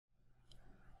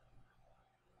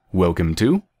Welcome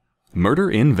to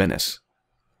Murder in Venice.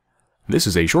 This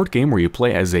is a short game where you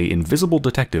play as an invisible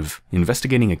detective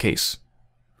investigating a case.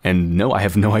 And no, I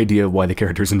have no idea why the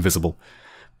character's invisible,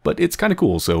 but it's kind of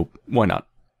cool, so why not?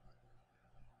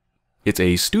 It's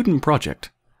a student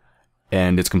project,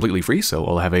 and it's completely free, so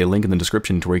I'll have a link in the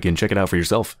description to where you can check it out for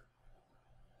yourself.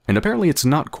 And apparently it's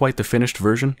not quite the finished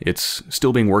version, it's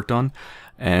still being worked on,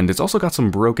 and it's also got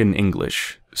some broken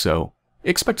English, so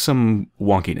expect some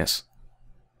wonkiness.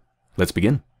 Let's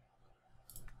begin.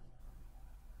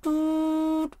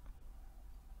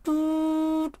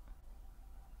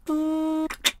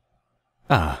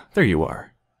 Ah, there you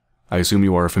are. I assume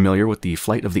you are familiar with the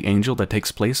Flight of the Angel that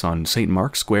takes place on St.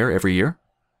 Mark's Square every year?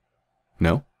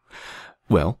 No?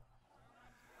 Well,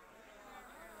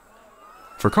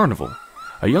 for Carnival,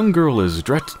 a young girl is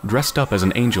dressed up as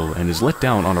an angel and is let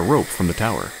down on a rope from the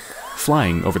tower,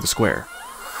 flying over the square.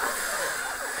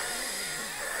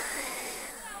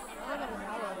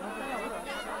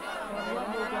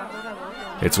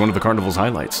 It's one of the carnival's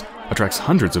highlights, attracts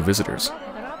hundreds of visitors.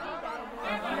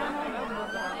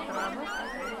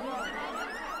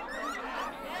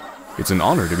 It's an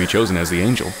honor to be chosen as the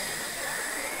angel.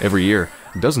 Every year,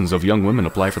 dozens of young women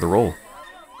apply for the role.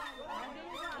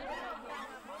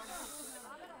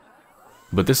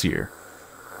 But this year,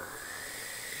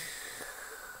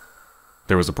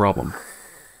 there was a problem.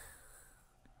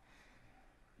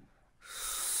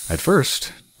 At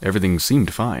first, everything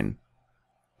seemed fine,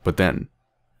 but then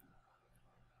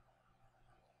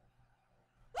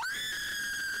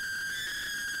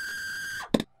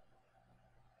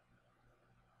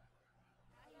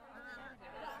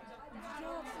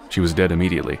she was dead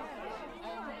immediately.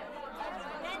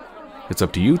 It's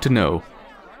up to you to know.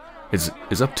 It's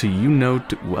up to you know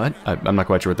to... What? I'm not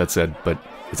quite sure what that said, but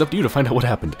it's up to you to find out what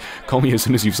happened. Call me as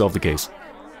soon as you've solved the case.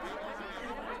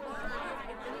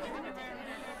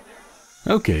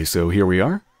 Okay, so here we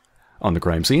are, on the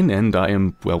crime scene, and I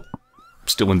am, well,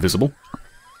 still invisible.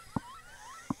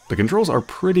 The controls are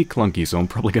pretty clunky, so I'm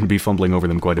probably going to be fumbling over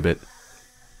them quite a bit.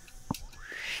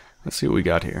 Let's see what we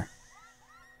got here.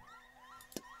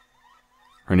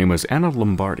 Her name was Anna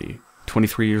Lombardi,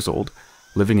 23 years old,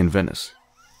 living in Venice.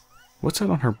 What's that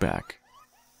on her back?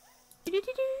 The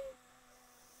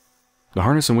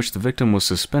harness in which the victim was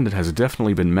suspended has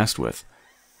definitely been messed with.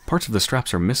 Parts of the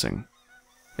straps are missing.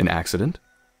 An accident?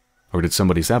 Or did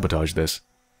somebody sabotage this?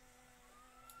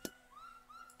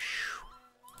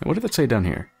 And what did that say down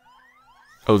here?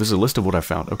 Oh, this is a list of what I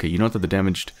found. Okay, you know that the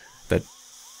damaged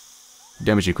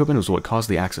equipment was what caused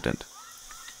the accident.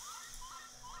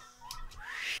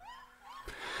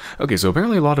 Okay, so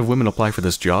apparently a lot of women apply for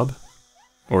this job.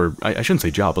 Or, I shouldn't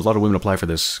say job, but a lot of women apply for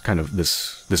this kind of,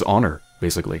 this honor,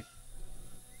 basically.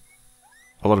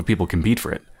 A lot of people compete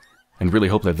for it, and really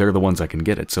hope that they're the ones that can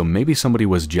get it. So maybe somebody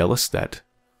was jealous that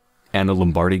Anna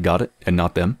Lombardi got it, and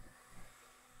not them.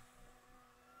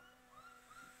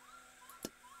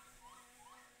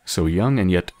 So young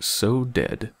and yet so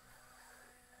dead.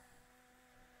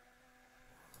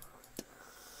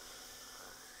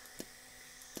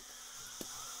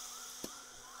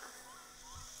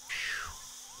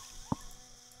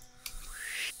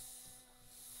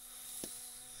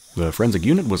 The forensic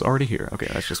unit was already here. Okay,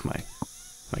 that's just my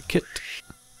kit.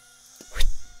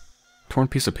 Torn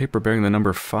piece of paper bearing the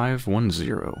number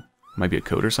 510. Might be a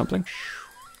code or something.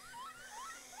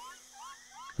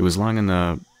 It was lying in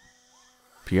the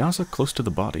piazza close to the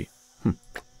body.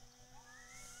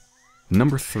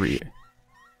 Number 3.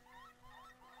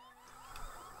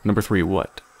 Number 3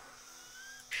 what?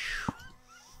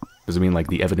 Does it mean like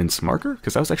the evidence marker?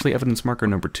 Because that was actually evidence marker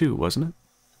number 2, wasn't it?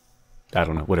 I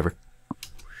don't know, whatever.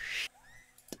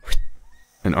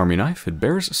 An army knife. It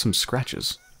bears some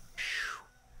scratches.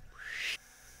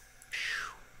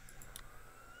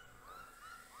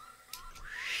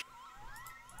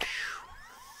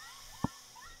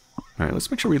 Alright,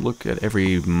 let's make sure we look at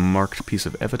every marked piece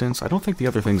of evidence. I don't think the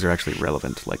other things are actually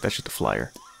relevant. Like, that's just a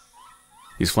flyer.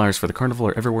 These flyers for the carnival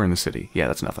are everywhere in the city. Yeah,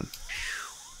 that's nothing.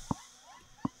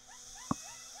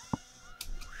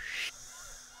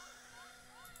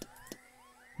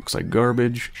 Looks like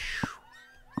garbage.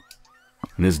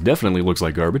 And this definitely looks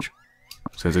like garbage.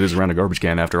 Since it is around a garbage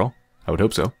can after all. I would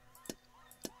hope so.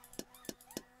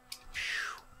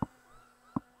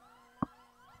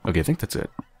 Okay, I think that's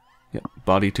it. Yep,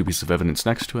 body, 2 pieces of evidence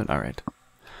next to it. Alright.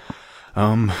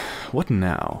 What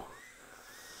now?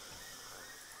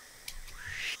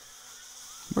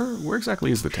 Where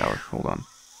exactly is the tower? Hold on.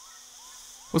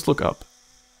 Let's look up.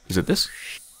 Is it this?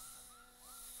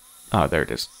 Ah, there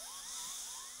it is.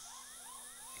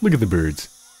 Look at the birds.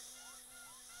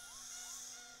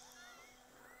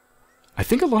 I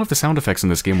think a lot of the sound effects in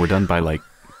this game were done by, like,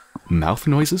 mouth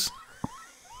noises.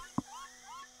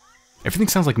 Everything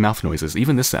sounds like mouth noises,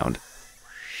 even this sound.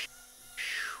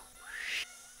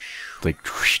 Like,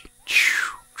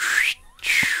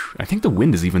 I think the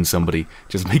wind is even somebody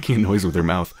just making a noise with their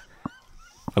mouth.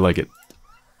 I like it.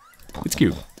 It's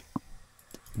cute.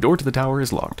 Door to the tower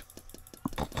is locked.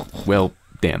 Well,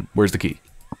 damn, where's the key?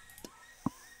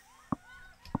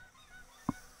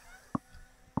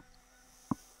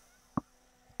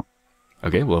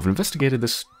 Okay, well, I've investigated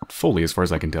this fully as far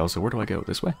as I can tell, so where do I go?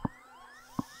 This way?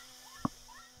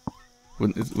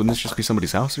 Wouldn't this just be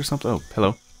somebody's house or something? Oh,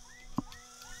 hello.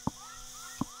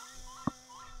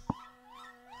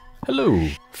 Hello,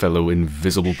 fellow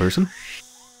invisible person.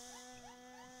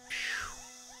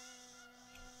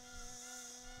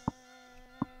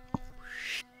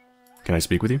 Can I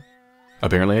speak with you?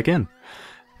 Apparently I can.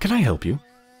 Can I help you?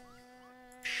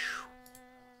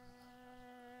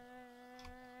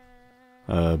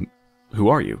 Who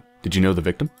are you? Did you know the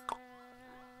victim?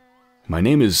 My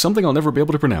name is something I'll never be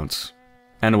able to pronounce.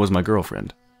 Anna was my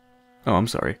girlfriend. Oh, I'm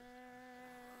sorry.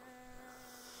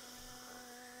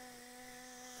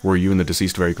 Were you and the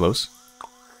deceased very close?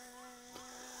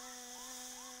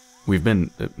 We've been,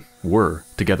 were,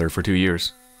 together for 2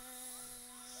 years.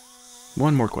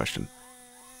 One more question.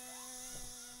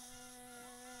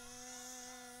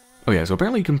 Oh yeah, so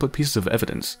apparently you can put pieces of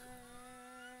evidence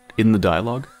in the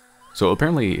dialogue. So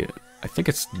apparently, I think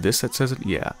it's this that says it?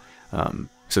 Yeah. It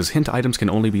says, hint items can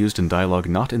only be used in dialogue,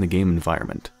 not in the game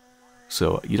environment.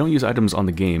 So you don't use items on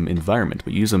the game environment,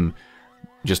 but use them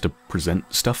just to present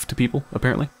stuff to people,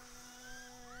 apparently.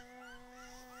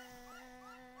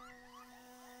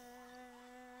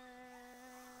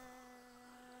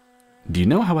 Do you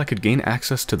know how I could gain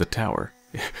access to the tower?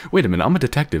 Wait a minute, I'm a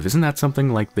detective. Isn't that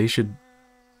something like they should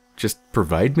just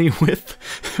provide me with?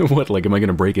 What, like am I going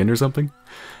to break in or something?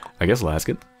 I guess I'll ask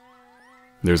it.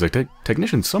 There's a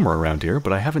technician somewhere around here,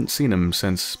 but I haven't seen him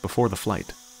since before the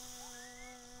flight.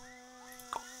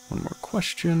 One more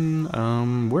question.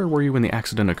 Where were you when the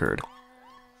accident occurred?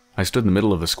 I stood in the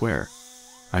middle of the square.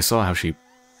 I saw how she...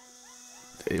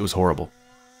 It was horrible.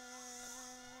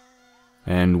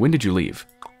 And when did you leave?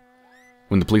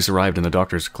 When the police arrived and the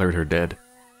doctors declared her dead.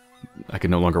 I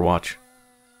could no longer watch.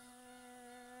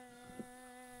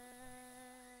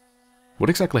 What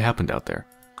exactly happened out there?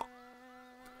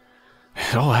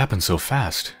 It all happened so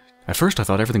fast. At first I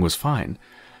thought everything was fine,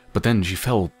 but then she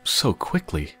fell so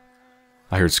quickly.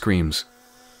 I heard screams.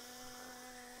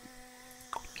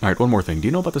 Alright, one more thing. Do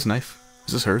you know about this knife?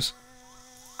 Is this hers?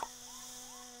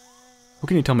 What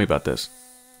can you tell me about this?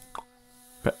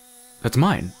 That's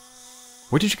mine.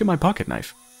 Where did you get my pocket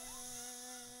knife?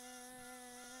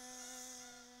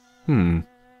 Why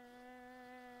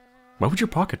would your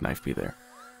pocket knife be there?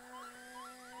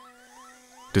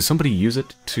 Did somebody use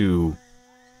it to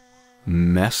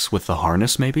mess with the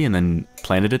harness, maybe, and then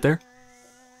planted it there?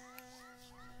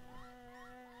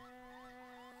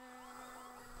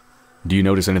 Do you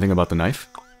notice anything about the knife?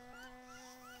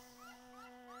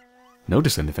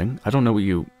 Notice anything? I don't know what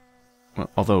you... Well,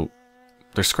 although,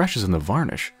 there's scratches in the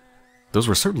varnish. Those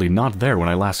were certainly not there when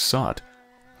I last saw it.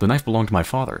 The knife belonged to my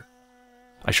father.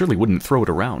 I surely wouldn't throw it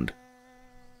around.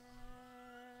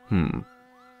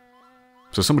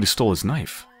 So somebody stole his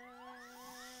knife.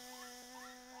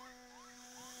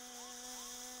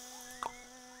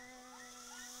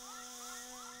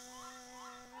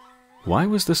 Why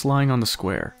was this lying on the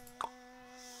square?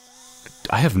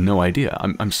 I have no idea.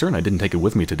 I'm certain I didn't take it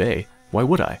with me today. Why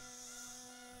would I?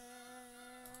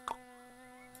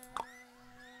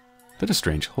 That is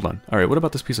strange. Hold on. Alright, what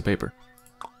about this piece of paper?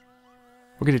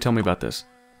 What can you tell me about this?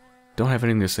 Don't have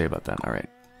anything to say about that. Alright.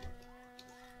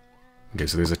 Okay,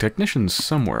 so there's a technician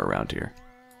somewhere around here.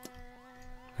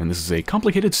 And this is a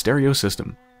complicated stereo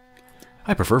system.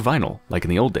 I prefer vinyl, like in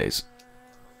the old days.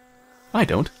 I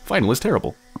don't. Vinyl is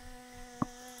terrible.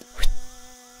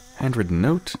 Handwritten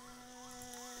note.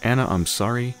 Anna, I'm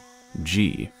sorry.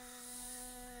 G.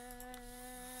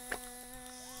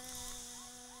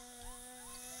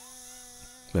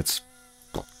 That's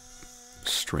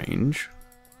strange.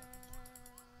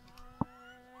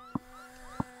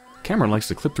 Camera likes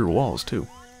to clip through walls, too.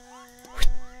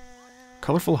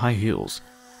 Colorful high heels.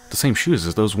 The same shoes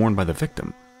as those worn by the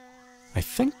victim. I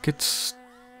think it's...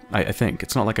 I think.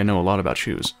 It's not like I know a lot about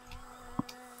shoes.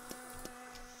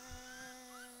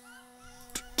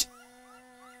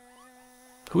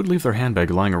 Who would leave their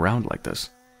handbag lying around like this?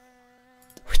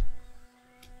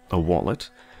 A wallet.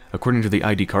 According to the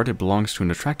ID card, it belongs to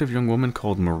an attractive young woman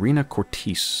called Marina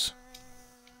Cortese.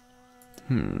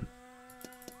 A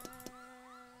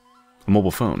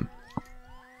mobile phone.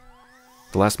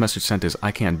 The last message sent is,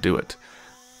 I can't do it.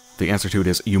 The answer to it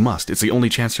is, you must. It's the only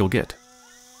chance you'll get.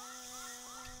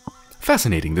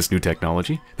 Fascinating, this new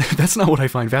technology. That's not what I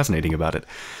find fascinating about it.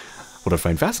 What I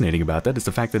find fascinating about that is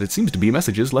the fact that it seems to be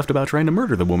messages left about trying to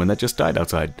murder the woman that just died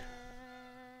outside.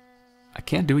 I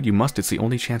can't do it, you must. It's the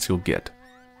only chance you'll get.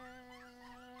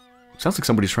 Sounds like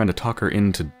somebody's trying to talk her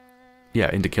into...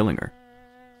 yeah, into killing her.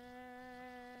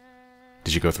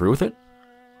 Did you go through with it?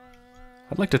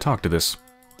 I'd like to talk to this...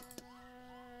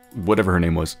 whatever her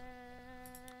name was.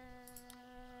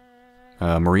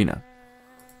 Marina.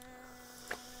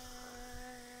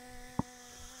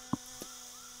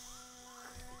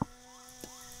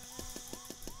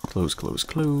 Close, close,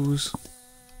 close.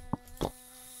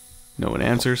 No one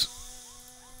answers.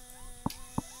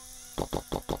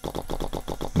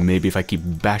 Maybe if I keep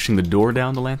bashing the door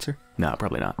down, they'll answer? No,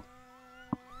 probably not.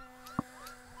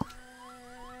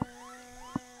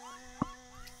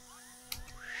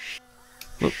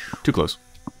 Whoa, too close.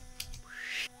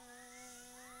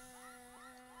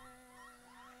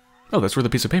 Oh, that's where the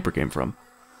piece of paper came from.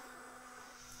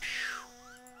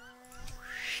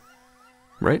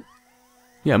 Right?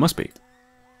 Yeah, it must be.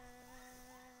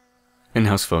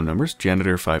 In-house phone numbers,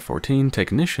 janitor 514,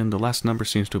 technician, the last number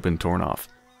seems to have been torn off.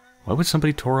 Why would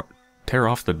somebody tear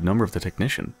off the number of the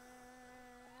technician?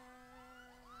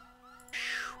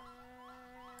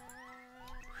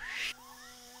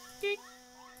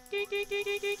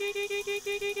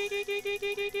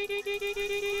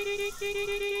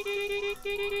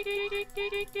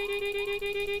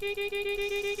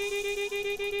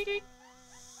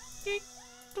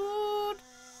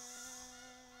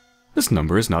 This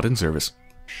number is not in service.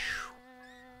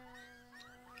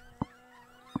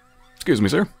 Excuse me,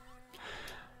 sir.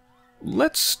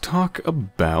 Let's talk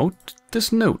about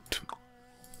this note.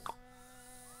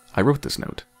 I wrote this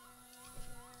note.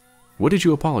 What did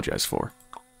you apologize for?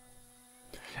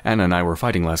 Anna and I were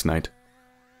fighting last night.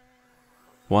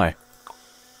 Why?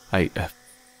 I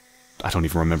don't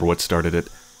even remember what started it.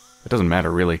 It doesn't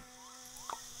matter, really.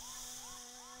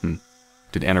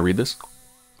 Did Anna read this?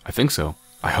 I think so.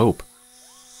 I hope.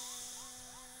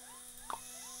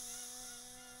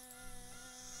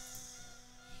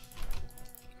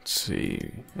 Let's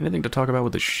see. Anything to talk about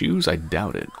with the shoes? I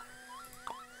doubt it.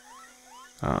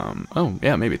 Oh,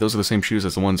 yeah, maybe. Those are the same shoes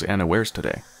as the ones Anna wears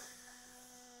today.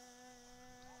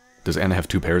 Does Anna have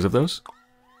 2 pairs of those?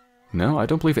 No, I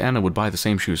don't believe Anna would buy the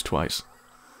same shoes twice.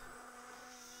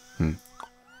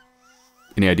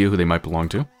 Any idea who they might belong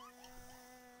to?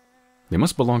 They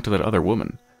must belong to that other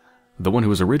woman. The one who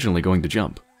was originally going to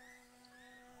jump.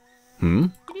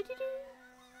 You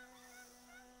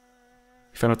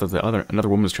found out that another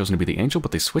woman was chosen to be the angel,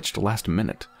 but they switched last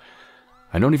minute.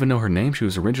 I don't even know her name. She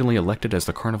was originally elected as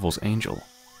the carnival's angel.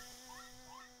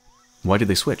 Why did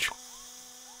they switch?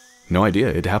 No idea.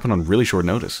 It happened on really short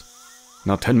notice.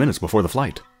 Not 10 minutes before the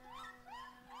flight.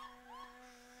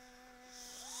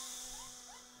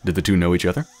 Did the two know each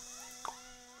other?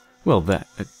 Well,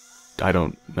 I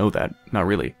don't know that. Not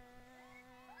really.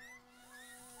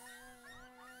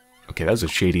 Okay, that was a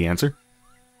shady answer.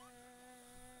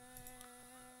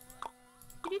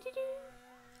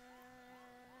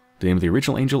 The name of the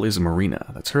original angel is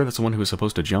Marina. That's her. That's the one who was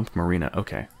supposed to jump. Marina.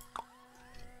 Okay.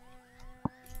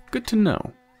 Good to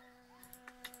know.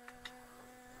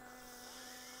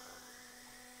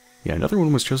 Yeah, another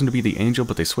one was chosen to be the angel,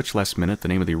 but they switched last minute. The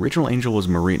name of the original angel was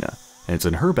Marina. And it's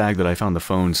in her bag that I found the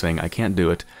phone saying, I can't do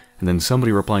it. And then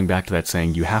somebody replying back to that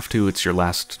saying, you have to, it's your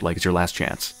last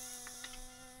chance.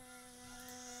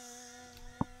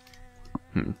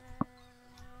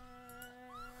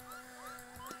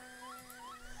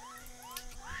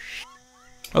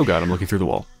 Oh god, I'm looking through the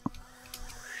wall.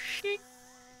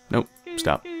 Nope,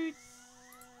 stop.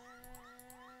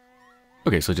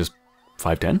 Okay, so just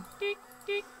 510?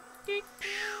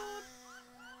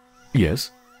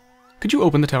 Yes. Could you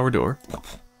open the tower door?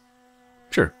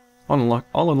 Sure. I'll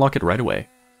unlock it right away.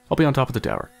 I'll be on top of the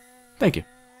tower. Thank you.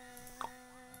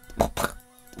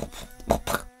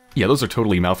 Yeah, those are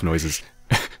totally mouth noises.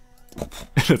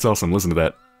 That's awesome, listen to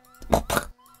that.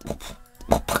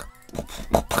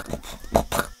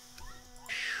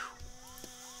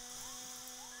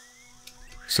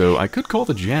 So, I could call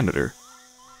the janitor.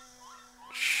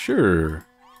 Sure.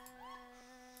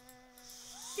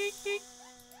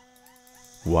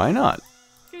 Why not?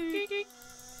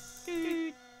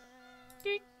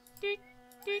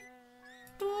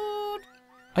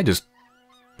 I just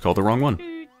called the wrong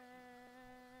one.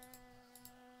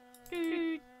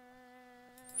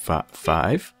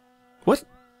 5? What?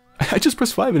 I just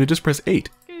pressed 5 and it just pressed 8.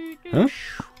 Huh?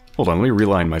 Hold on, let me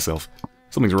realign myself.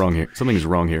 Something's wrong here. Something is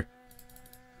wrong here.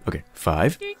 Okay,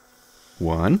 5,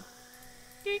 1.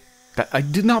 I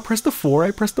did not press the 4,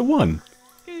 I pressed the 1.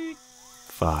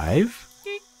 5.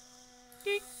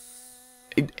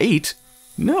 8?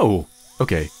 No.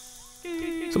 Okay.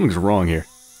 Something's wrong here.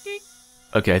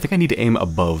 Okay, I think I need to aim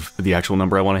above the actual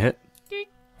number I want to hit.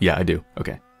 Yeah, I do.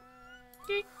 Okay.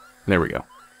 There we go.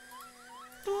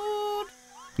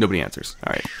 Nobody answers.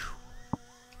 Alright.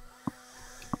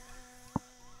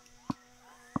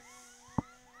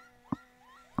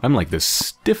 I'm like the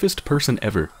stiffest person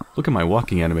ever. Look at my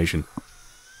walking animation.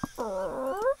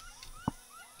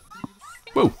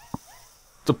 Whoa!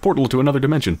 It's a portal to another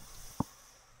dimension.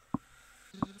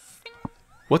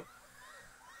 What?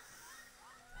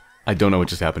 I don't know what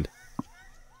just happened.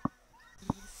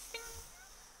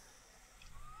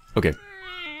 Okay.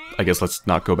 I guess let's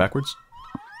not go backwards.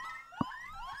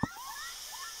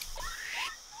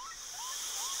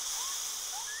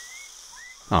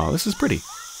 Oh, this is pretty.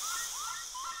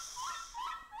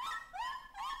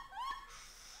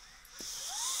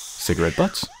 Cigarette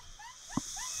butts.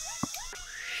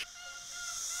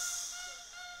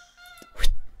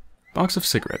 Box of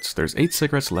cigarettes. There's 8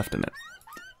 cigarettes left in it.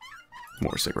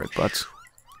 More cigarette butts.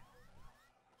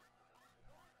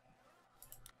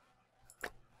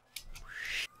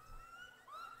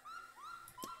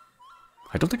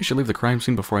 I don't think I should leave the crime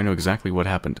scene before I know exactly what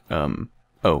happened.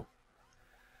 Oh.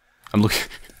 I'm looking...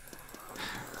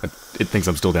 It thinks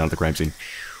I'm still down at the crime scene.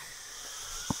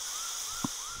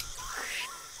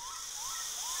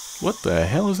 What the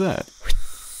hell is that?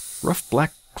 Rough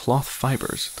black cloth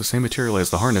fibers, the same material as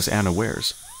the harness Anna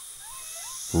wears.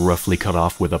 Roughly cut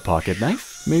off with a pocket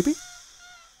knife, maybe?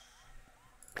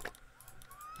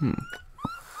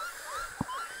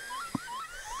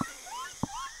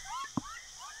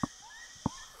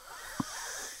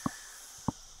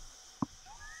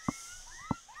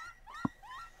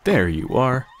 There you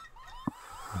are.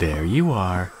 There you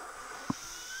are.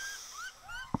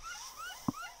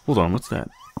 Hold on, what's that?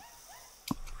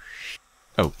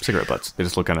 Oh, cigarette butts. They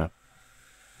just look kind of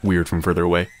weird from further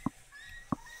away.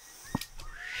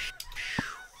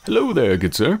 Hello there,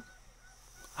 good sir.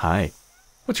 Hi.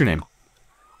 What's your name?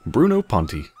 Bruno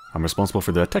Ponti. I'm responsible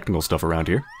for the technical stuff around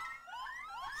here.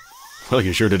 Well,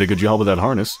 you sure did a good job with that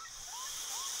harness.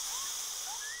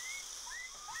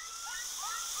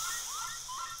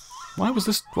 Why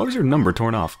was your number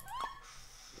torn off?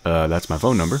 That's my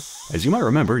phone number. As you might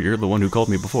remember, you're the one who called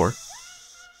me before.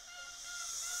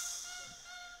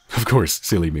 Of course,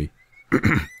 silly me.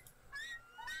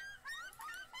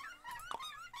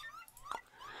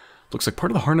 Looks like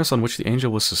part of the harness on which the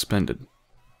angel was suspended.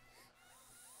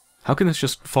 How can this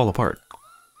just fall apart?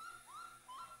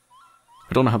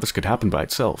 I don't know how this could happen by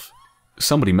itself.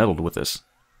 Somebody meddled with this.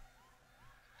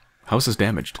 How is this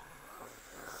damaged?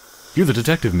 You're the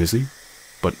detective, Missy.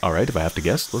 But alright, if I have to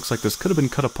guess, looks like this could have been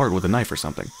cut apart with a knife or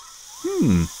something.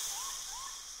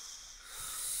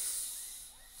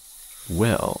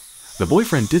 Well, the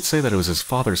boyfriend did say that it was his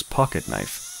father's pocket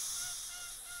knife.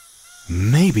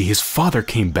 Maybe his father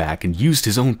came back and used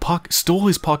his own stole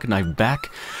his pocket knife back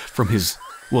from his...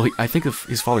 Well, I think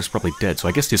his father's probably dead, so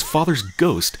I guess his father's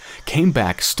ghost came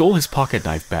back, stole his pocket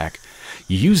knife back,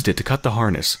 used it to cut the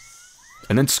harness,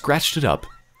 and then scratched it up.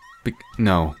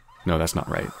 No, that's not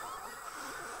right.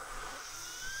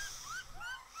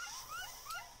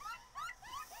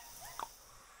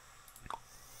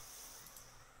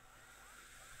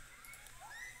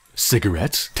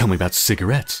 Cigarettes? Tell me about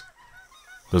cigarettes.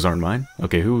 Those aren't mine?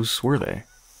 Okay, whose were they?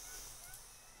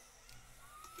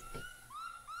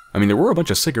 I mean, there were a bunch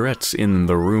of cigarettes in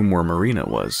the room where Marina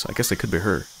was. I guess they could be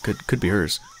her. Could be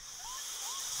hers.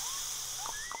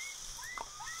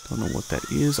 Don't know what that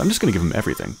is. I'm just gonna give him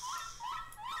everything.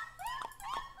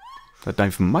 That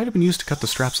knife might have been used to cut the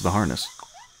straps of the harness.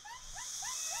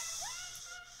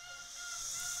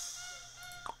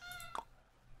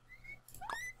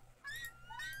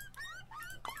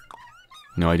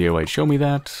 No idea why he'd show me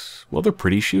that. Well, they're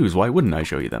pretty shoes. Why wouldn't I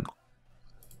show you them?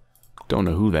 Don't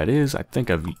know who that is. I think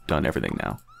I've done everything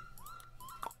now.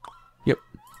 Yep.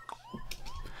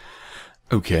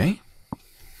 Okay.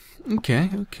 Okay.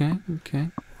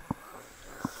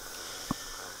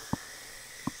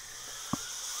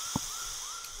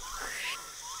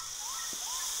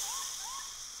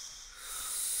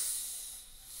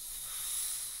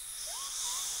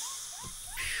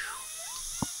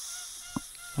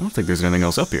 I don't think there's anything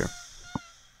else up here.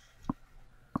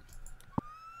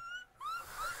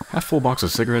 Half full box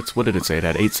of cigarettes. What did it say? It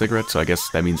had 8 cigarettes, so I guess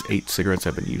that means 8 cigarettes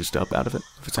have been used up out of it,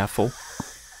 if it's half full.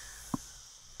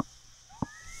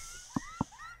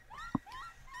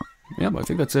 Yeah, I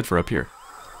think that's it for up here.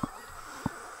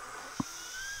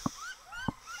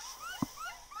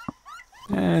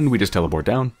 And we just teleport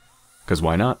down. Because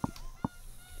why not?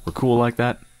 We're cool like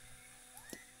that.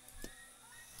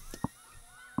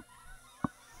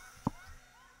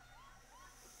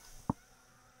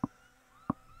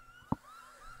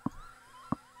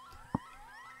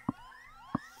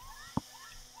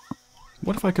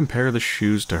 What if I compare the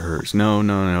shoes to hers? No,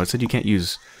 no, no. It said you can't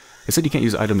use... It said you can't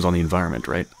use items on the environment,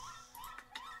 right?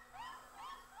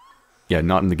 Yeah,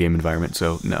 not in the game environment,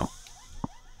 so no.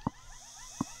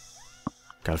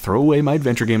 Gotta throw away my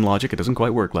adventure game logic. It doesn't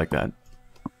quite work like that.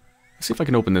 Let's see if I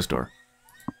can open this door.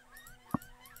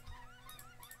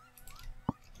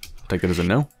 Take that as a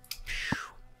no.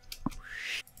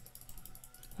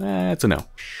 That's a no.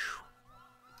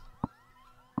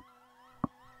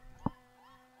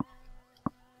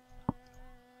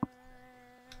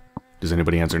 Does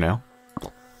anybody answer now?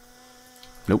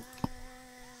 Nope.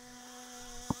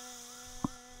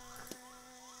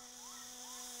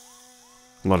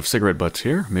 A lot of cigarette butts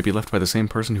here, maybe left by the same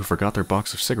person who forgot their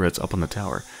box of cigarettes up on the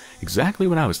tower. Exactly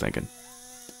what I was thinking.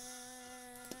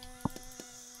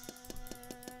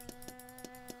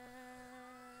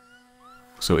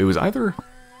 So it was either...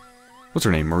 What's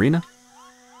her name? Marina?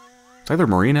 It's either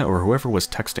Marina or whoever was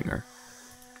texting her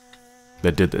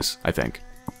that did this, I think.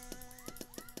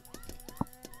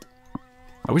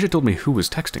 I wish it told me who was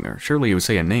texting her. Surely it would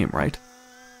say a name, right?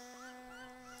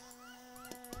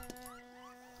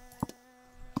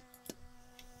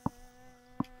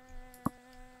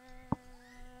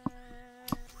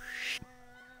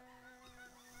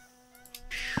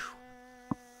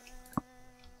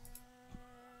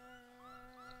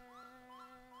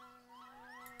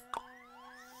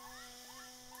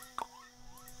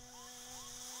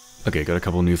 Okay, got a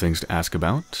couple new things to ask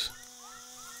about.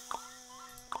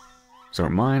 So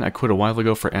mine, I quit a while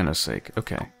ago for Anna's sake.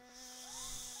 Okay.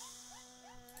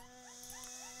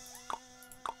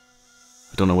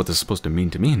 I don't know what this is supposed to mean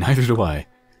to me, neither do I.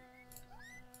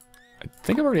 I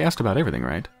think I've already asked about everything,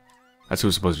 right? That's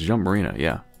who's supposed to jump Marina,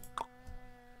 yeah.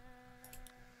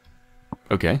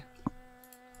 Okay.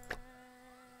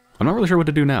 I'm not really sure what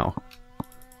to do now.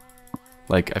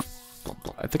 Like,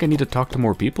 I think I need to talk to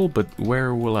more people, but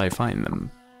where will I find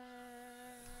them?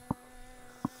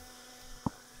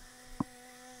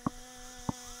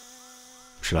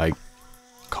 Should I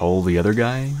call the other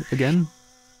guy again?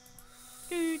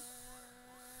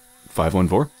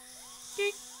 514?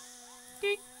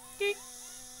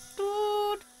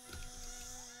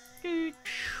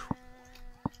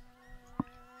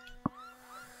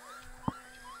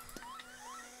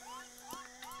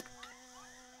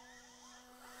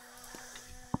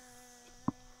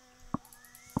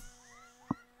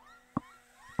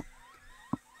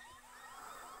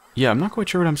 Yeah, I'm not quite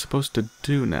sure what I'm supposed to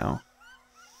do now.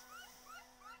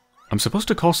 I'm supposed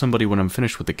to call somebody when I'm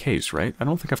finished with the case, right? I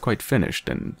don't think I've quite finished,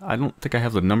 and I don't think I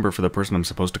have the number for the person I'm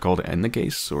supposed to call to end the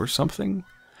case, or something.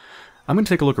 I'm going to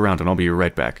take a look around, and I'll be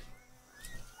right back.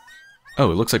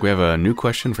 Oh, it looks like we have a new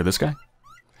question for this guy.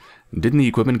 Didn't the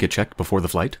equipment get checked before the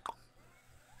flight?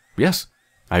 Yes,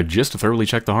 I just thoroughly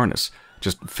checked the harness,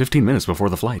 just 15 minutes before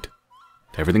the flight.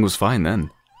 Everything was fine then.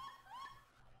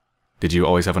 Did you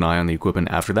always have an eye on the equipment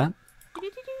after that?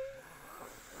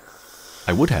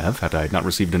 I would have, had I not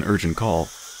received an urgent call.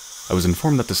 I was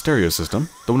informed that the stereo system,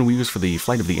 the one we used for the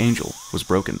Flight of the Angel, was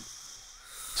broken.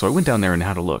 So I went down there and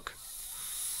had a look.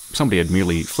 Somebody had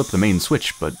merely flipped the main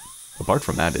switch, but apart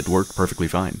from that, it worked perfectly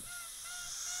fine.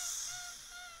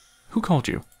 Who called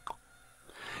you?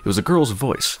 It was a girl's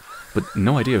voice, but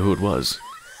no idea who it was.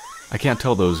 I can't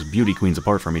tell those beauty queens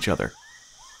apart from each other.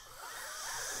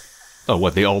 Oh,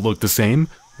 what, they all look the same?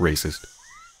 Racist.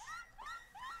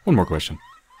 One more question.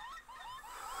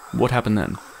 What happened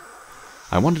then?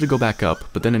 I wanted to go back up,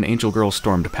 but then an angel girl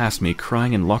stormed past me,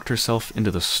 crying and locked herself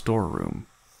into the storeroom.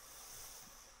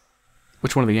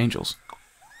 Which one of the angels?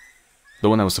 The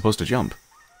one that was supposed to jump.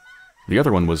 The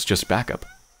other one was just backup.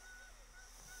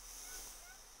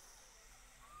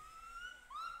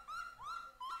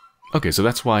 Okay, so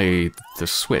that's why the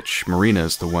switch, Marina,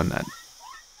 is the one that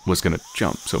was gonna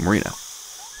jump, so Marina.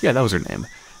 Yeah, that was her name.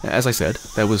 As I said,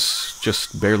 that was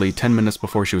just barely 10 minutes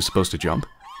before she was supposed to jump.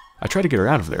 I tried to get her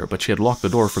out of there, but she had locked the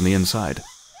door from the inside.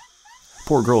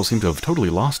 Poor girl seemed to have totally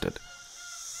lost it.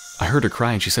 I heard her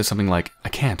cry and she said something like, I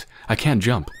can't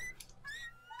jump.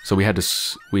 So we had to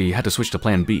switch to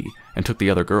plan B and took the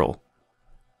other girl.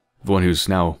 The one who's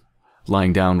now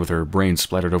lying down with her brains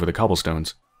splattered over the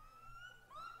cobblestones.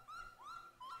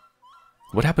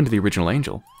 What happened to the original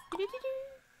angel?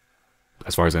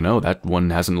 As far as I know, that one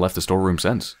hasn't left the storeroom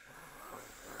since.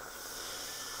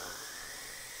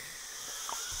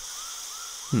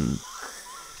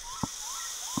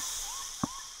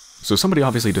 So somebody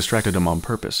obviously distracted him on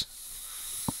purpose.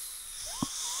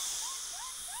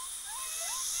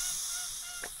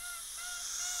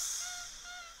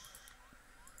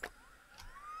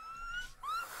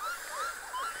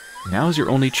 Now's your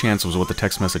only chance was what the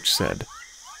text message said.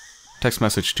 Text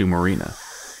message to Marina.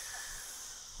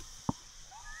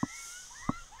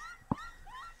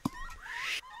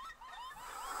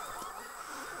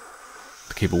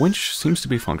 The cable winch seems to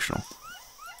be functional.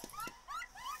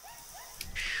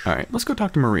 Alright, let's go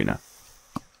talk to Marina.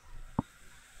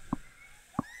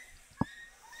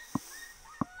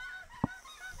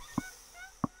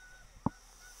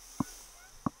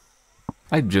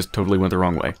 I just totally went the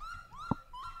wrong way.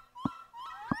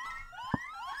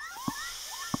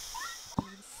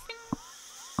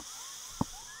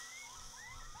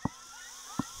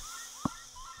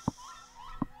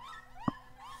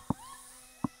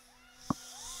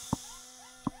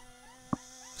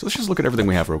 So let's just look at everything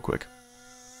we have real quick.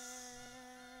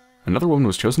 Another woman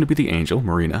was chosen to be the angel,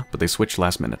 Marina, but they switched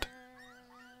last minute.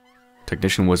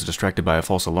 Technician was distracted by a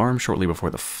false alarm shortly before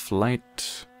the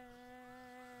flight.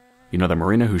 You know that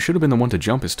Marina, who should have been the one to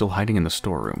jump, is still hiding in the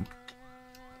storeroom.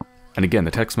 And again,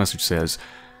 the text message says,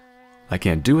 I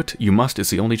can't do it, you must, it's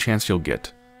the only chance you'll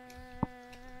get.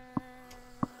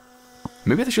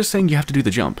 Maybe that's just saying you have to do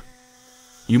the jump.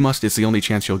 You must, it's the only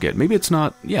chance you'll get. Maybe it's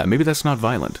not, yeah, maybe that's not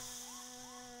violent.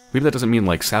 Maybe that doesn't mean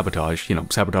like sabotage, you know,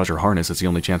 sabotage or harness, it's the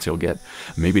only chance you'll get.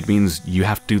 Maybe it means you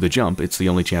have to do the jump, it's the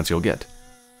only chance you'll get.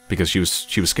 Because she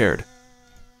was scared.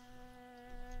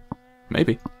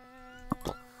 Maybe.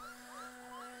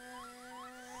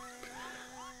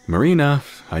 Marina,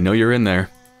 I know you're in there.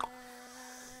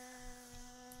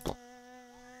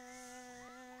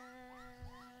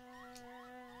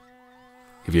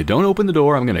 If you don't open the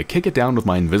door, I'm gonna kick it down with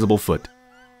my invisible foot.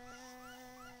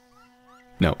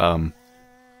 No,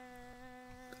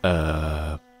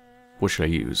 what should I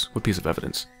use? What piece of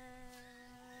evidence?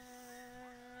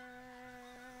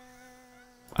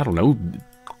 I don't know.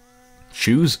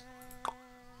 Shoes?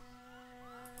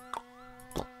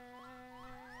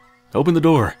 Open the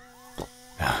door.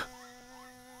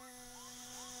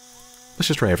 Let's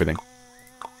just try everything.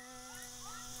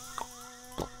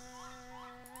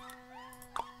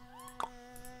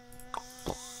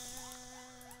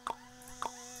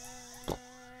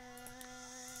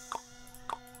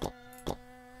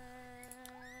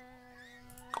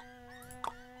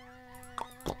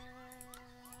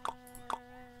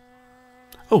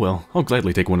 Oh well, I'll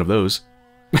gladly take one of those.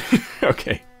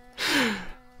 Okay.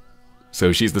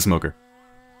 So she's the smoker.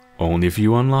 Only if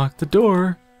you unlock the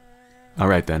door.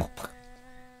 Alright then.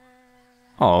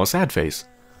 Aw, sad face.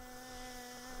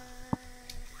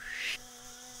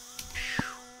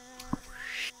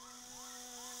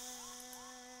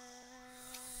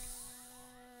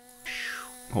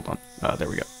 Hold on. There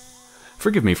we go.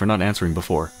 Forgive me for not answering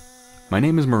before. My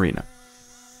name is Marina.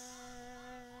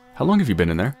 How long have you been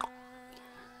in there?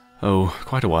 Oh,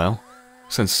 quite a while.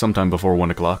 Since sometime before 1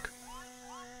 o'clock.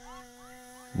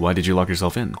 Why did you lock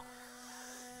yourself in?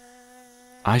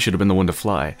 I should have been the one to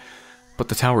fly, but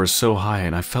the tower is so high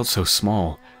and I felt so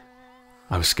small.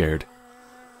 I was scared.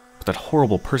 But that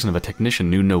horrible person of a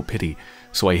technician knew no pity,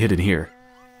 so I hid in here.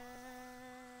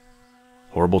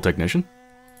 Horrible technician?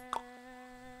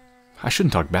 I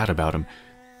shouldn't talk bad about him.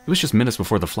 It was just minutes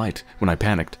before the flight, when I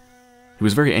panicked. He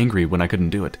was very angry when I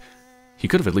couldn't do it. He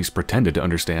could have at least pretended to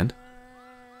understand.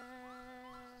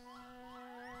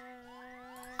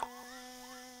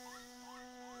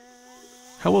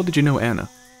 How well did you know Anna?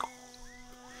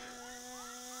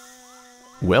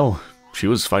 Well, she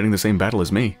was fighting the same battle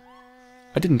as me.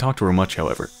 I didn't talk to her much,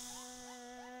 however.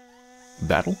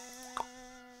 Battle?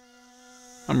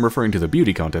 I'm referring to the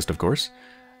beauty contest, of course.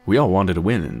 We all wanted to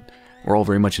win, and we're all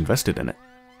very much invested in it.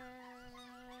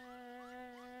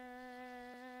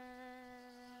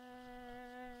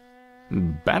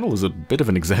 Battle is a bit of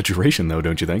an exaggeration, though,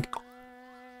 don't you think?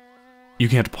 You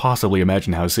can't possibly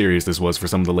imagine how serious this was for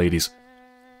some of the ladies.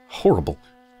 Horrible.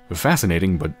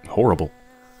 Fascinating, but horrible.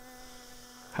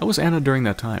 How was Anna during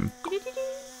that time?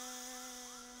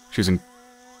 She was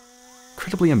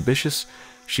incredibly ambitious.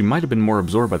 She might have been more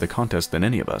absorbed by the contest than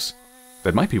any of us.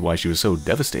 That might be why she was so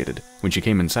devastated when she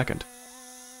came in second.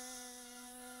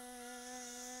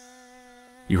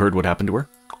 You heard what happened to her?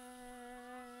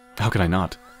 How could I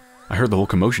not? I heard the whole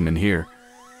commotion in here.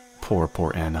 Poor,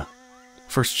 poor Anna.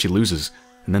 First she loses,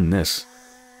 and then this.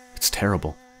 It's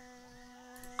terrible.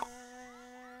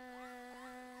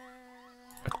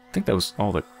 I think that was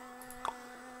all that...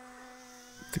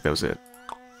 I think that was it.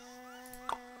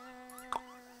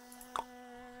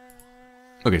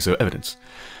 Okay, so evidence.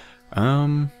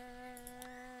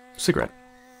 Cigarette.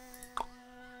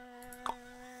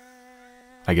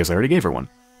 I guess I already gave her one.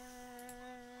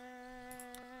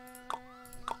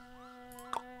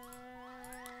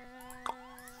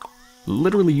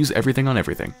 Literally use everything on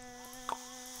everything.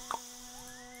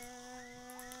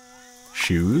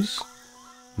 Shoes?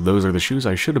 Those are the shoes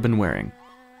I should have been wearing.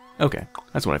 Okay,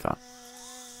 that's what I thought.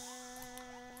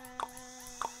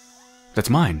 That's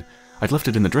mine. I'd left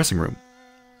it in the dressing room.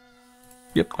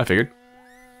 Yep, I figured.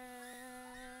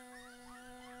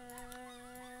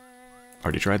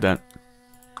 Already tried that.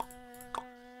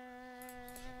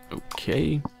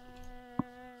 Okay.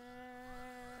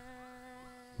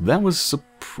 That was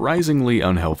surprisingly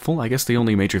unhelpful. I guess the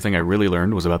only major thing I really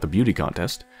learned was about the beauty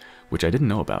contest, which I didn't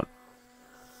know about.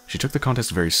 She took the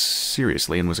contest very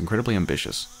seriously and was incredibly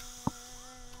ambitious.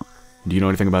 Do you know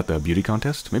anything about the beauty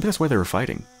contest? Maybe that's why they were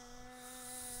fighting.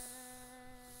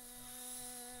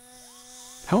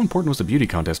 How important was the beauty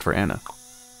contest for Anna?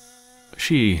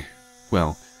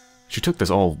 Well, she took this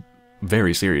all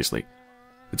very seriously.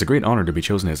 It's a great honor to be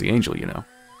chosen as the angel, you know.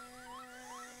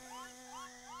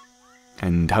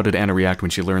 And how did Anna react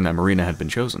when she learned that Marina had been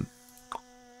chosen?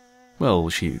 Well,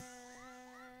 she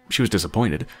was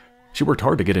disappointed. She worked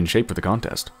hard to get in shape for the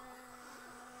contest.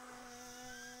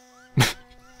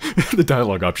 The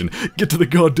dialogue option. Get to the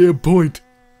goddamn point!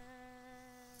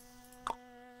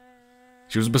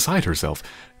 She was beside herself.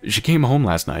 She came home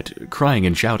last night, crying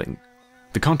and shouting.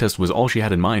 The contest was all she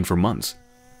had in mind for months.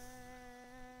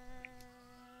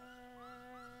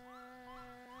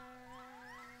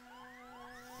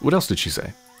 What else did she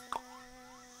say?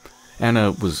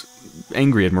 Anna was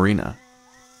angry at Marina.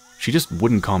 She just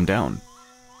wouldn't calm down.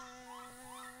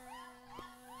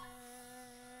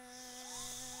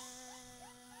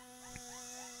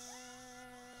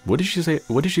 What did she say?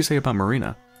 What did she say about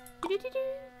Marina?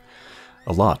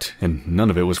 A lot, and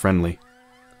none of it was friendly.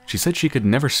 She said she could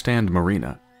never stand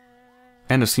Marina.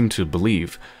 Anna seemed to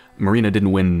believe Marina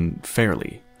didn't win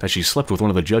fairly, that she slept with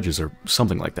one of the judges or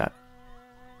something like that.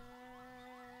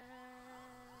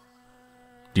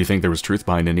 Do you think there was truth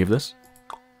behind any of this?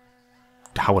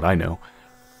 How would I know?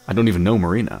 I don't even know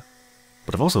Marina.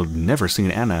 But I've also never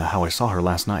seen Anna how I saw her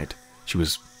last night. She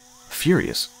was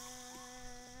furious.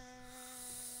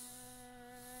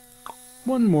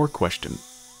 One more question.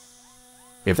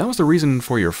 If that was the reason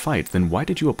for your fight, then why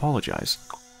did you apologize?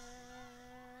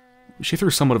 She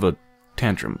threw somewhat of a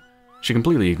tantrum. She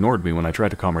completely ignored me when I tried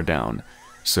to calm her down.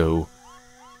 So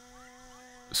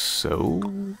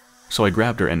I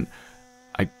grabbed her, and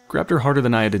I grabbed her harder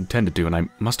than I had intended to, and I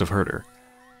must have hurt her.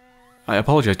 I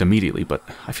apologized immediately, but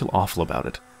I feel awful about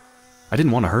it. I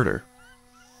didn't want to hurt her.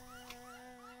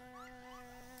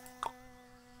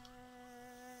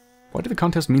 Why did the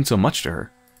contest mean so much to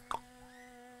her?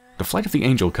 The flight of the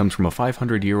angel comes from a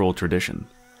 500-year-old tradition.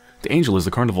 The angel is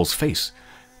the carnival's face.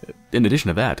 In addition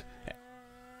to that,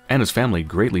 Anna's family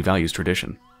greatly values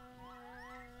tradition.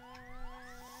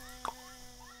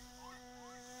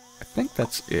 I think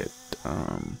that's it.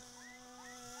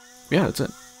 Yeah, that's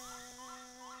it.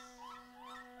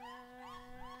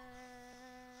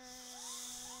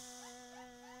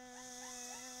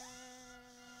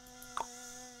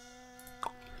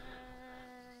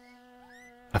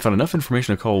 I found enough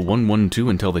information to call 112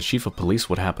 and tell the chief of police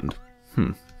what happened.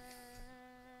 I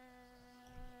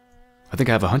think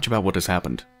I have a hunch about what has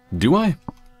happened. Do I?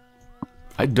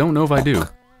 I don't know if I do.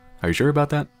 Are you sure about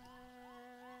that?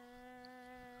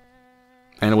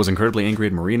 Anna was incredibly angry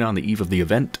at Marina on the eve of the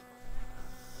event.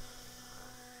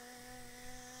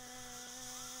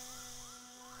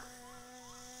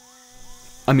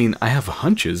 I mean, I have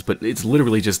hunches, but it's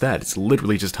literally just that. It's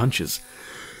literally just hunches.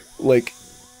 Like,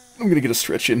 I'm gonna get a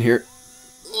stretch in here.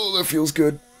 Oh, that feels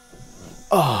good.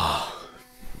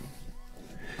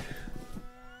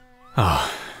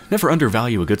 Never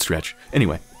undervalue a good stretch.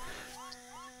 Anyway.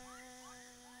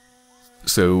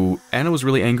 So, Anna was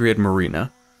really angry at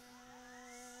Marina.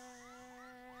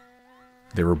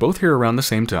 They were both here around the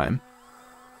same time.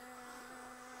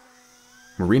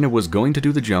 Marina was going to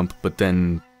do the jump, but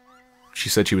then she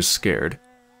said she was scared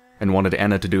and wanted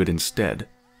Anna to do it instead.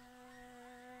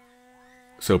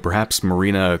 So perhaps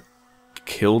Marina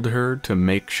killed her to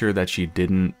make sure that she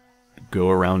didn't go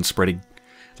around spreading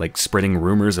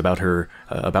rumors about her,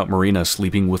 about Marina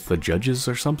sleeping with the judges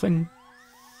or something?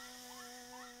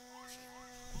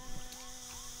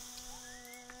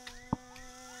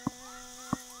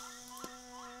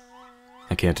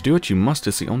 I can't do it, you must,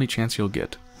 it's the only chance you'll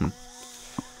get.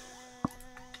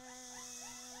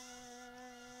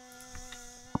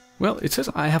 Well, it says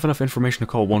I have enough information to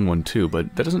call 112,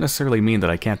 but that doesn't necessarily mean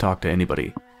that I can't talk to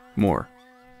anybody more.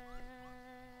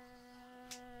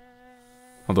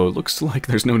 Although it looks like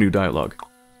there's no new dialogue.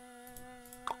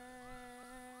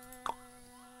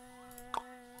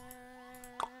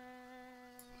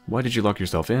 Why did you lock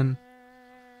yourself in?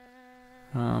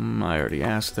 I already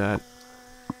asked that.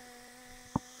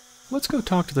 Let's go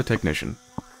talk to the technician.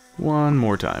 One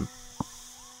more time.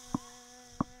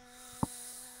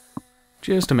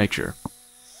 Just to make sure.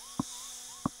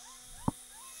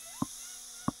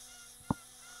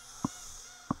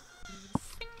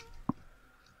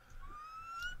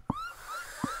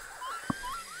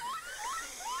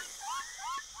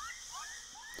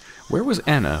 Where was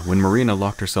Anna when Marina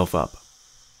locked herself up?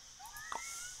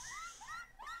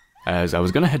 As I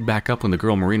was gonna head back up when the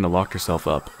girl Marina locked herself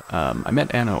up, I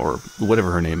met Anna, or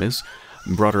whatever her name is,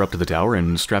 brought her up to the tower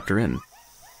and strapped her in. It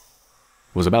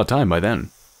was about time by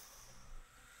then.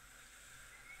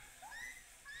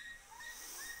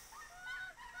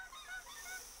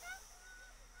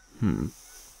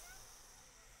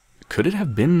 Could it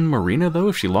have been Marina, though,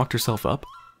 if she locked herself up?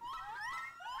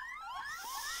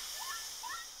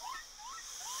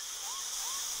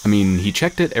 I mean, he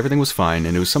checked it, everything was fine,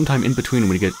 and it was sometime in between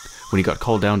when he got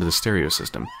called down to the stereo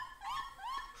system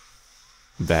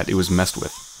that it was messed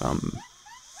with.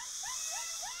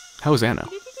 How was Anna?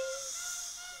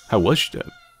 How was she?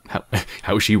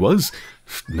 How she was?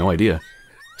 No idea.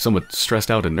 Somewhat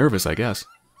stressed out and nervous, I guess.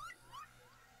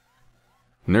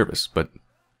 Nervous, but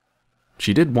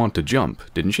she did want to jump,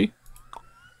 didn't she?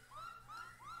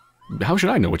 How should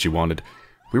I know what she wanted?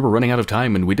 We were running out of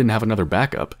time and we didn't have another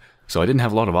backup, so I didn't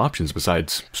have a lot of options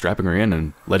besides strapping her in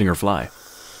and letting her fly.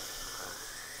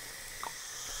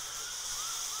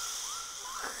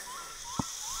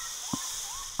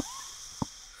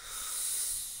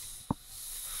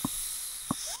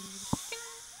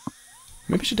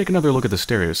 Maybe I should take another look at the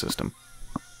stereo system.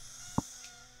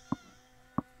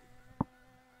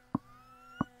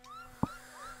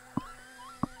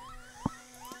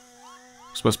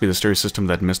 This must be the stereo system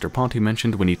that Mr. Ponte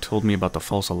mentioned when he told me about the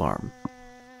false alarm.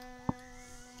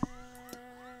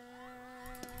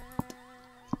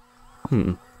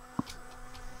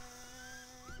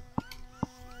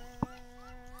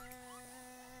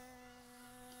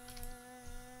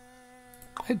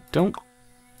 I don't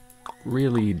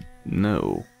really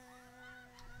know.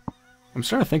 I'm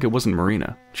starting to think it wasn't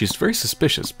Marina. She's very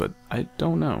suspicious, but I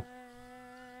don't know.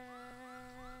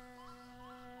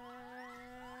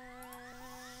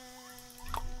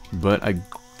 But I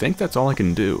think that's all I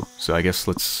can do, so I guess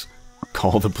let's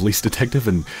call the police detective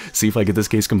and see if I get this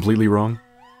case completely wrong.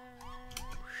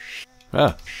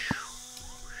 Ah.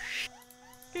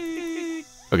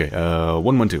 Okay,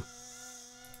 112.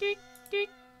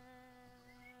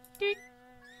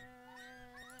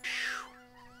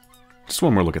 Just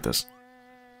one more look at this.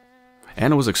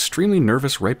 Anna was extremely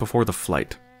nervous right before the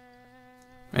flight.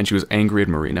 And she was angry at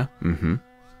Marina. I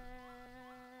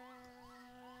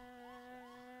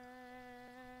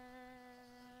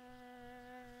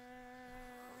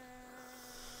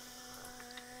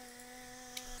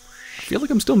feel like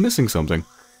I'm still missing something.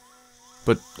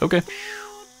 But, okay.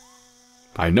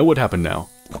 I know what happened now.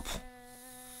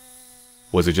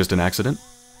 Was it just an accident?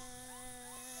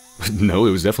 No,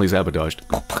 it was definitely sabotaged.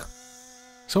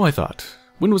 So I thought.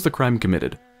 When was the crime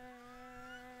committed?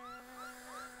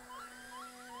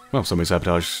 Well, somebody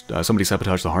sabotaged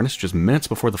the harness just minutes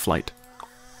before the flight.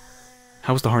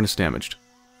 How was the harness damaged?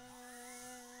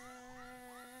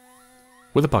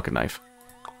 With a pocket knife.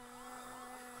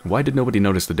 Why did nobody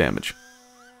notice the damage?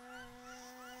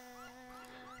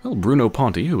 Well, Bruno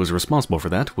Ponte, who was responsible for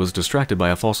that, was distracted by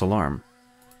a false alarm.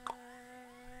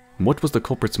 What was the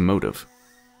culprit's motive?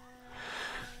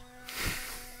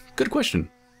 Good question.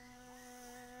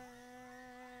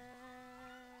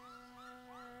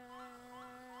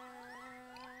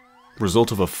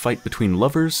 Result of a fight between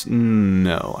lovers?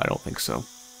 No, I don't think so.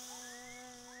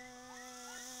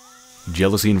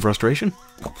 Jealousy and frustration?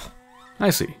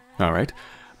 I see. Alright.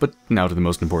 But now to the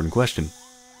most important question.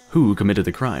 Who committed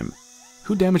the crime?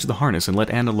 Who damaged the harness and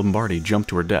let Anna Lombardi jump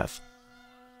to her death?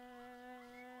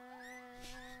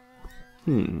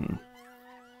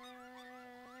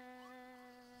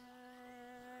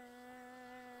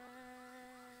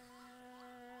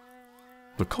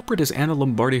 The culprit is Anna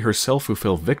Lombardi herself, who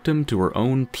fell victim to her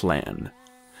own plan.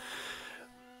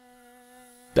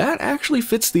 That actually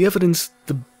fits the evidence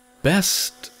the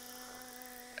best.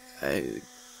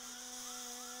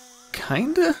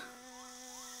 Kinda?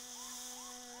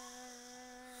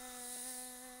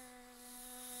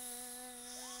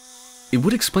 It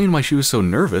would explain why she was so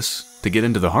nervous to get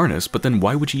into the harness, but then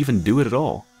why would she even do it at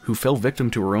all? Who fell victim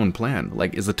to her own plan?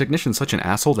 Like, is the technician such an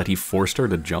asshole that he forced her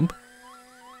to jump?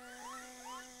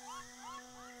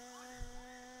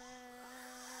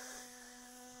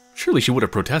 Surely she would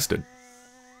have protested.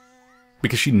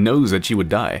 Because she knows that she would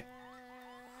die.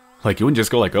 Like, you wouldn't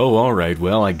just go like, oh, alright,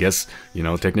 well, I guess, you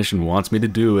know, technician wants me to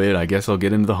do it, I guess I'll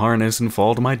get into the harness and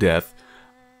fall to my death.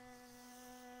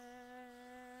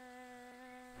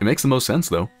 It makes the most sense,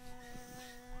 though.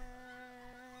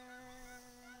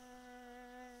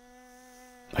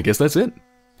 I guess that's it.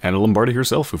 Anna Lombardi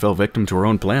herself, who fell victim to her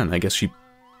own plan. I guess she...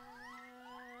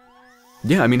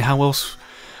 Yeah, I mean, how else...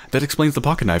 That explains the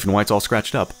pocket knife and why it's all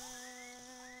scratched up.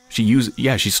 She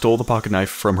stole the pocket knife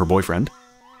from her boyfriend.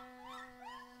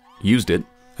 Used it,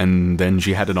 and then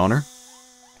she had it on her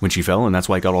when she fell, and that's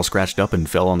why it got all scratched up and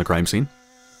fell on the crime scene.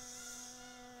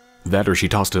 That, or she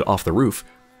tossed it off the roof,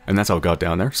 and that's how it got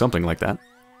down there. Something like that.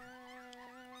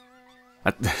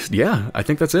 Yeah, I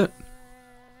think that's it.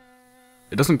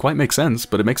 It doesn't quite make sense,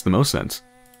 but it makes the most sense.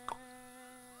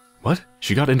 What?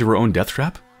 She got into her own death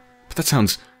trap? But that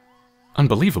sounds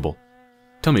unbelievable.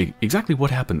 Tell me exactly what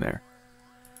happened there.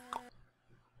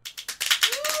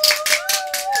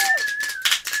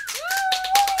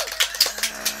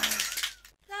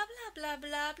 Blah, blah,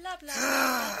 blah, blah, blah, blah,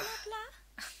 blah, blah.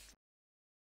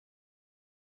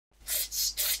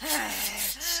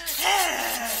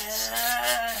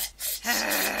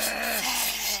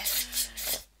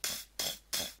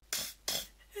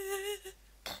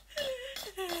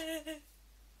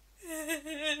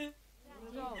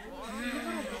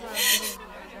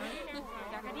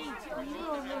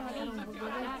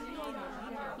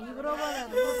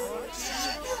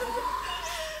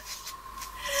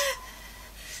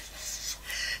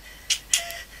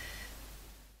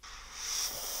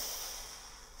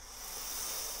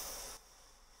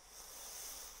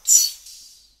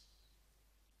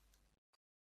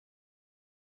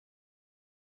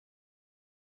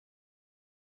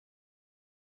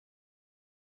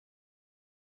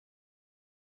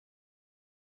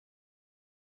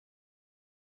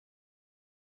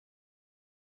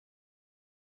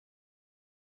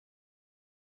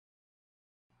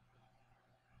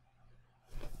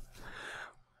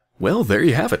 Well, there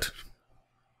you have it.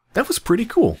 That was pretty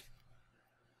cool.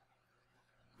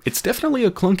 It's definitely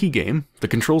a clunky game. The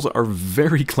controls are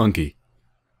very clunky.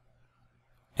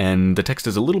 And the text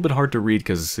is a little bit hard to read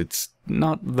because it's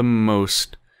not the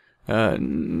most...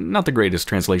 not the greatest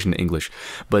translation to English.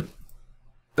 But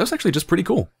that was actually just pretty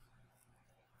cool.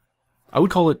 I would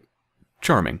call it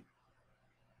charming.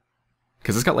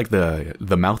 Because it's got like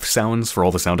the mouth sounds for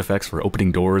all the sound effects for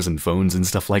opening doors and phones and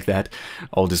stuff like that.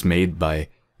 All just made by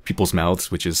people's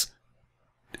mouths, which is...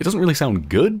 It doesn't really sound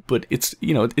good, but it's,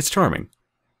 you know, it's charming.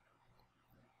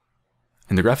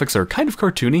 And the graphics are kind of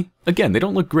cartoony. Again, they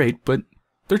don't look great, but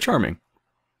they're charming.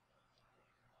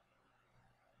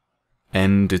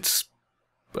 And it's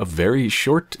a very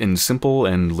short and simple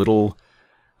and little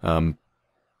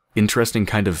interesting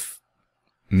kind of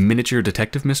miniature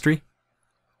detective mystery.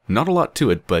 Not a lot to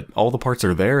it, but all the parts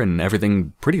are there and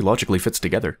everything pretty logically fits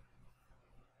together.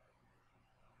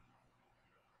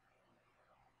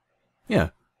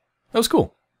 Yeah, that was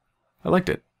cool. I liked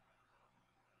it.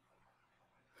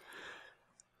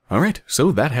 Alright,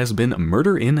 so that has been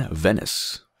Murder in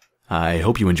Venice. I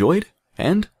hope you enjoyed,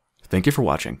 and thank you for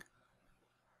watching.